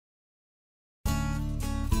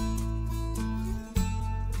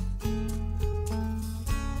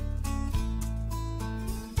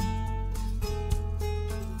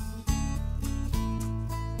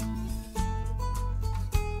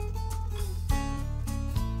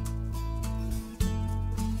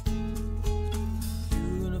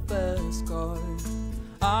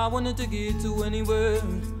I wanted to get to anywhere.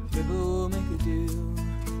 Maybe we'll make a deal.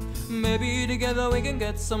 Maybe together we can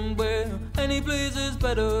get somewhere. Any place is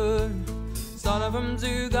better. Starting from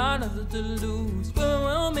zero, got nothing to lose, but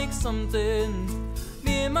we'll make something.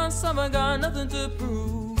 Me and myself, I got nothing to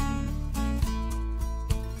prove.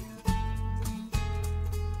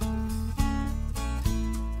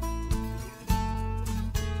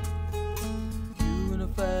 You in a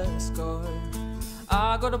fast car,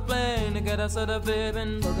 I got a plan to get outside of it.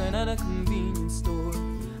 Been looking at a convenience store.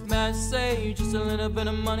 Might say just a little bit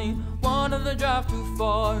of money, wanted to drive too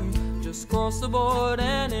far. Just cross the border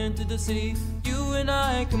and into the city. You and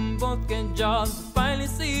I can both get jobs to finally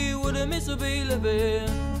see what it means to be living.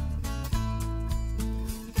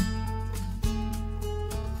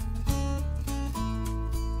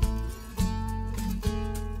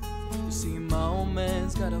 You see, my old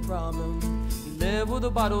man's got a problem. He live with a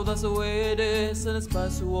bottle, that's the way it is. And his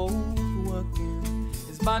body's too old for working.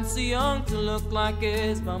 His body's too young to look like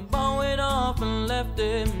his. Mom went off and left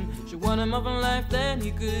him. She wanted him up in life, then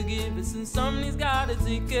he could give it. Since somebody's gotta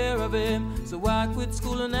take care of him, so I quit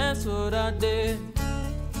school and that's what I did.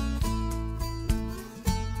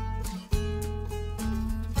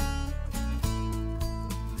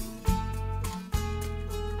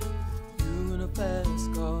 You in a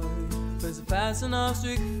fast car, but it's fast enough so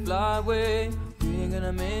you can fly away. We ain't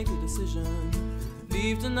gonna make a decision.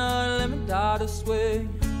 Leave tonight, let me die this way.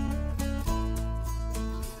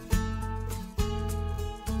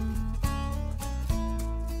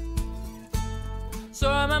 So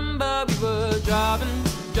I remember we were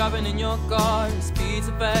driving in your car. Speed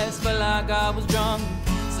so fast, felt like I was drunk.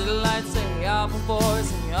 City lights say out before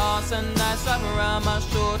us, and your sunlights wrap around my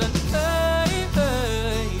shoulder. Hey,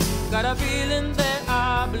 hey, got a feeling that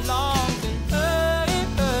I belong. And hey,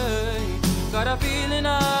 hey, got a feeling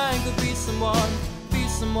I could be someone, be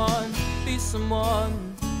someone, be someone.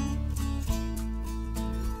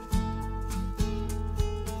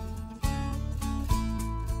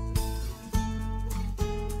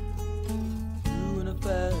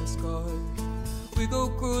 Fast car, we go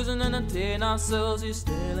cruising and entertain ourselves. You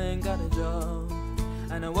still ain't got a job,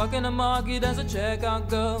 and I work in the market as a checkout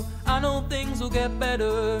girl. I know things will get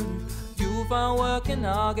better. You find work and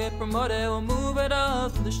I'll get promoted. We'll move it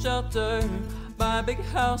up to the shelter, buy a big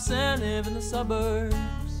house and live in the suburbs.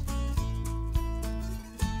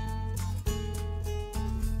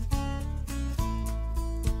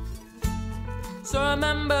 So I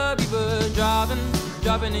remember we were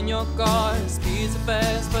driving in your car. Speed so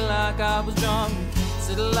fast, felt like I was drunk.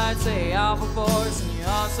 City lights say out before us, and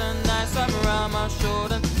your sunlights wrap around my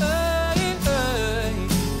shoulder. Hey, hey,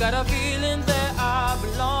 got a feeling that I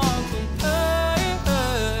belong. Hey,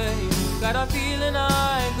 hey, got a feeling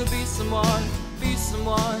I could be someone, be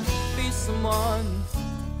someone, be someone.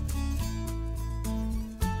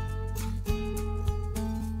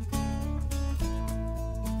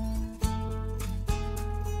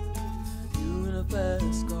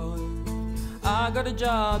 Fast car, I got a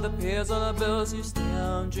job that pays all the bills. You stay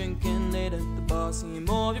out drinking late at the bar, seeing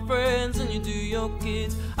more of your friends than you do your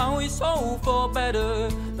kids. I always hope for better.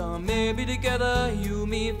 Thought maybe together you,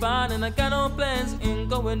 me, fine. And I got no plans, ain't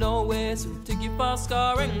going nowhere. So take your fast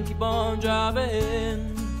car and keep on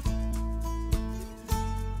driving.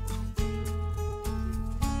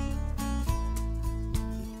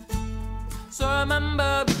 So I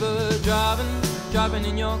remember we were driving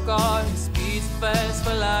in your car. Speed so fast,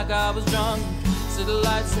 felt like I was drunk. City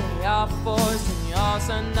lights say out before us, and your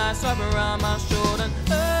sunlights wrap around my shoulder.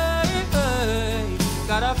 Hey, hey,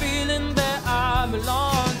 got a feeling that I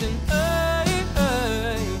belong. And hey,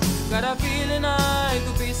 hey, got a feeling I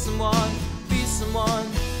could be someone, be someone,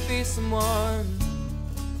 be someone.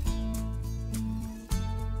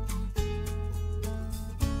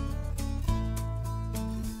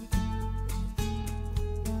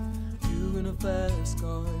 Fast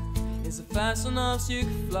car, is it fast enough so you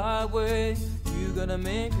can fly away? You gotta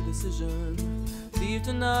make a decision. Leave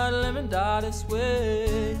tonight, live and die this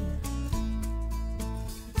way.